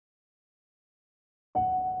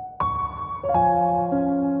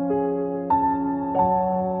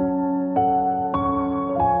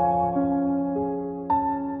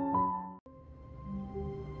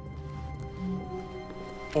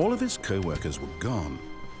his co-workers were gone.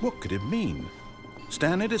 What could it mean?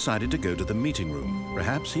 Stanley decided to go to the meeting room.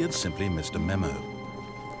 Perhaps he had simply missed a memo.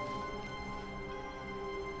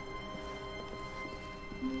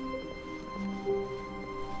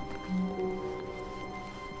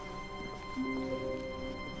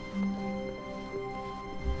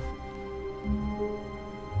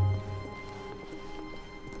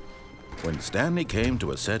 When Stanley came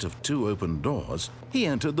to a set of 2 open doors, he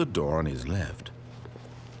entered the door on his left.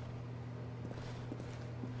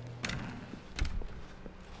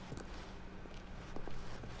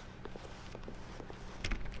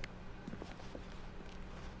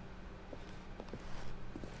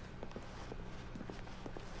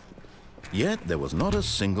 Yet there was not a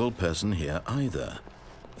single person here either.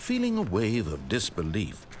 Feeling a wave of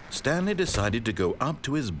disbelief, Stanley decided to go up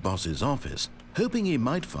to his boss's office, hoping he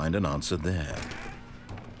might find an answer there.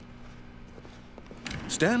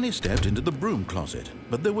 Stanley stepped into the broom closet,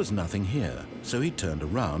 but there was nothing here, so he turned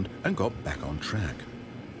around and got back on track.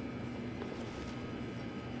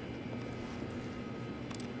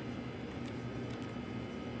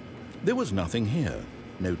 There was nothing here.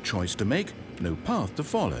 No choice to make, no path to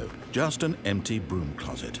follow, just an empty broom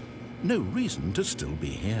closet. No reason to still be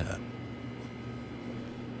here.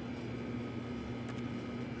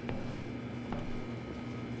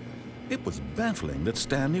 It was baffling that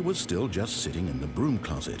Stanley was still just sitting in the broom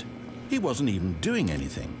closet. He wasn't even doing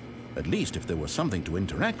anything. At least if there was something to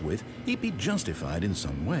interact with, he'd be justified in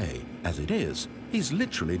some way. As it is, he's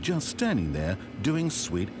literally just standing there doing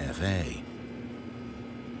sweet FA.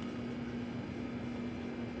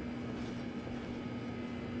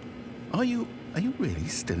 Are you really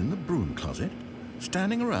still in the broom closet?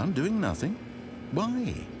 Standing around doing nothing?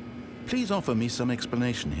 Why? Please offer me some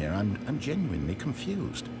explanation here. I'm genuinely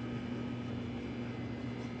confused.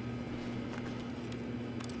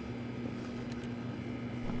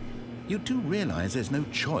 You do realize there's no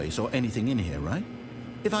choice or anything in here, right?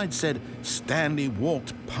 If I'd said Stanley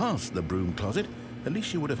walked past the broom closet, at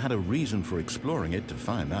least you would have had a reason for exploring it to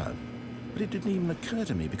find out. But it didn't even occur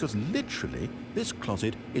to me because literally this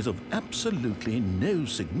closet is of absolutely no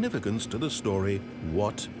significance to the story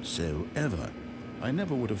whatsoever. I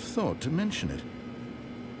never would have thought to mention it.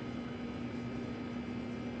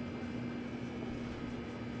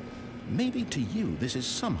 Maybe to you this is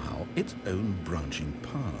somehow its own branching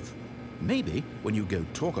path. Maybe when you go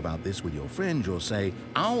talk about this with your friends, you'll say,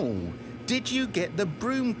 "Oh, did you get the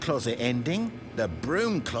broom closet ending? The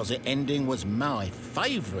broom closet ending was my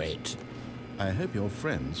favorite." I hope your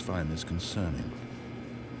friends find this concerning.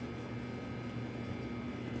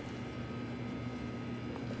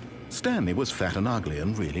 Stanley was fat and ugly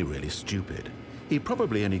and really stupid. He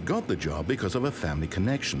probably only got the job because of a family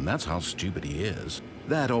connection. That's how stupid he is.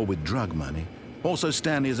 That or with drug money. Also,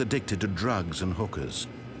 Stanley is addicted to drugs and hookers.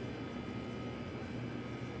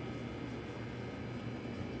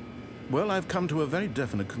 Well, I've come to a very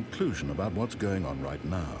definite conclusion about what's going on right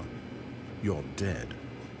now. You're dead.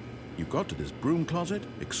 You got to this broom closet,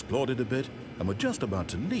 explored it a bit, and were just about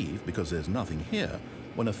to leave because there's nothing here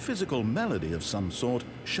when a physical malady of some sort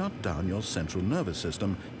shut down your central nervous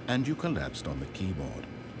system and you collapsed on the keyboard.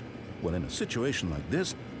 Well, in a situation like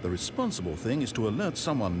this, the responsible thing is to alert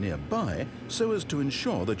someone nearby so as to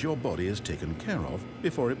ensure that your body is taken care of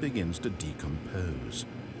before it begins to decompose.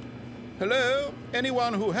 Hello?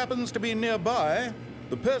 Anyone who happens to be nearby?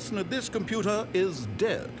 The person at this computer is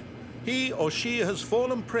dead. He or she has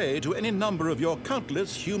fallen prey to any number of your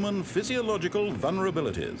countless human physiological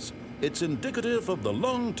vulnerabilities. It's indicative of the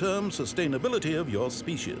long-term sustainability of your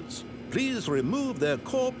species. Please remove their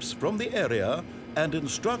corpse from the area and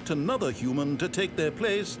instruct another human to take their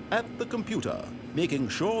place at the computer, making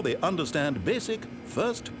sure they understand basic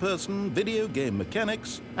first-person video game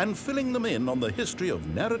mechanics and filling them in on the history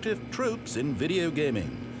of narrative tropes in video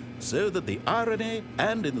gaming, so that the irony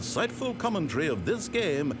and insightful commentary of this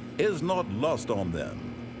game is not lost on them.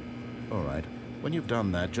 All right, when you've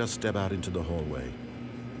done that, just step out into the hallway.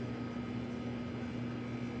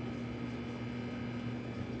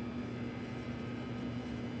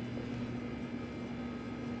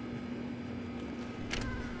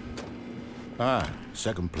 Ah,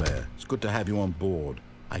 second player. It's good to have you on board.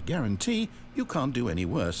 I guarantee you can't do any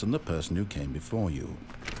worse than the person who came before you.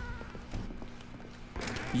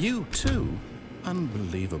 You too?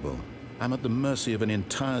 Unbelievable. I'm at the mercy of an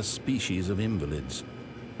entire species of invalids.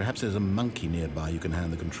 Perhaps there's a monkey nearby you can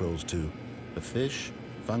hand the controls to. A fish?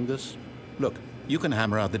 Fungus? Look, you can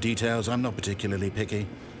hammer out the details. I'm not particularly picky.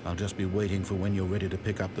 I'll just be waiting for when you're ready to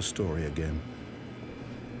pick up the story again.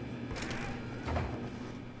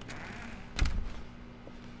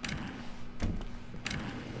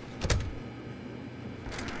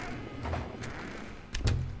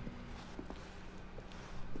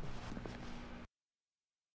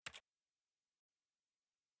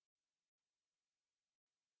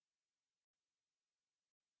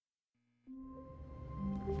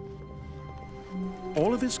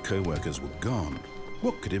 All of his co-workers were gone.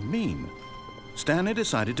 What could it mean? Stanley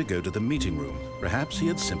decided to go to the meeting room. Perhaps he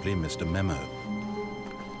had simply missed a memo.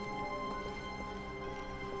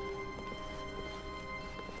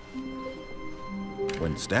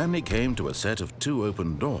 When Stanley came to a set of 2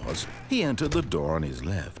 open doors, he entered the door on his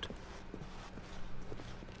left.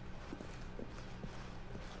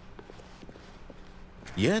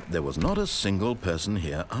 Yet there was not a single person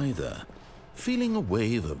here either. Feeling a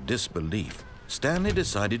wave of disbelief, Stanley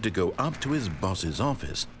decided to go up to his boss's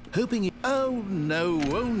office, hoping he... Oh no,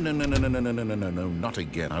 not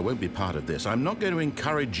again. I won't be part of this. I'm not going to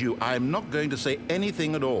encourage you. I'm not going to say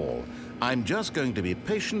anything at all. I'm just going to be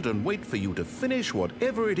patient and wait for you to finish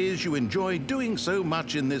whatever it is you enjoy doing so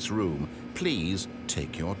much in this room. Please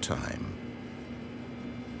take your time.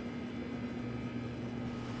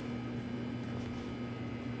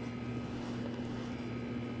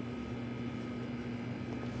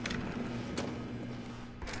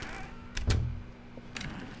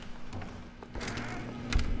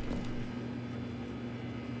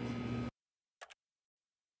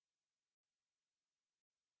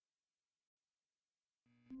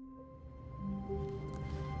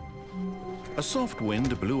 A soft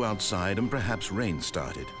wind blew outside and perhaps rain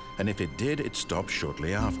started, and if it did, it stopped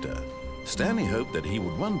shortly after. Stanley hoped that he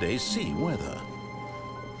would one day see weather.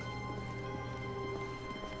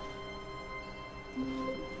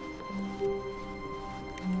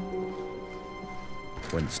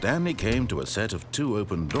 When Stanley came to a set of 2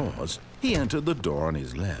 open doors, he entered the door on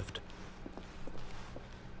his left.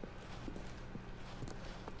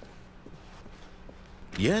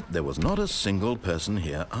 Yet there was not a single person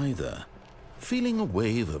here either. Feeling a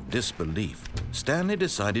wave of disbelief, Stanley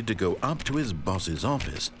decided to go up to his boss's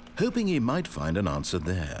office, hoping he might find an answer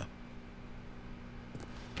there.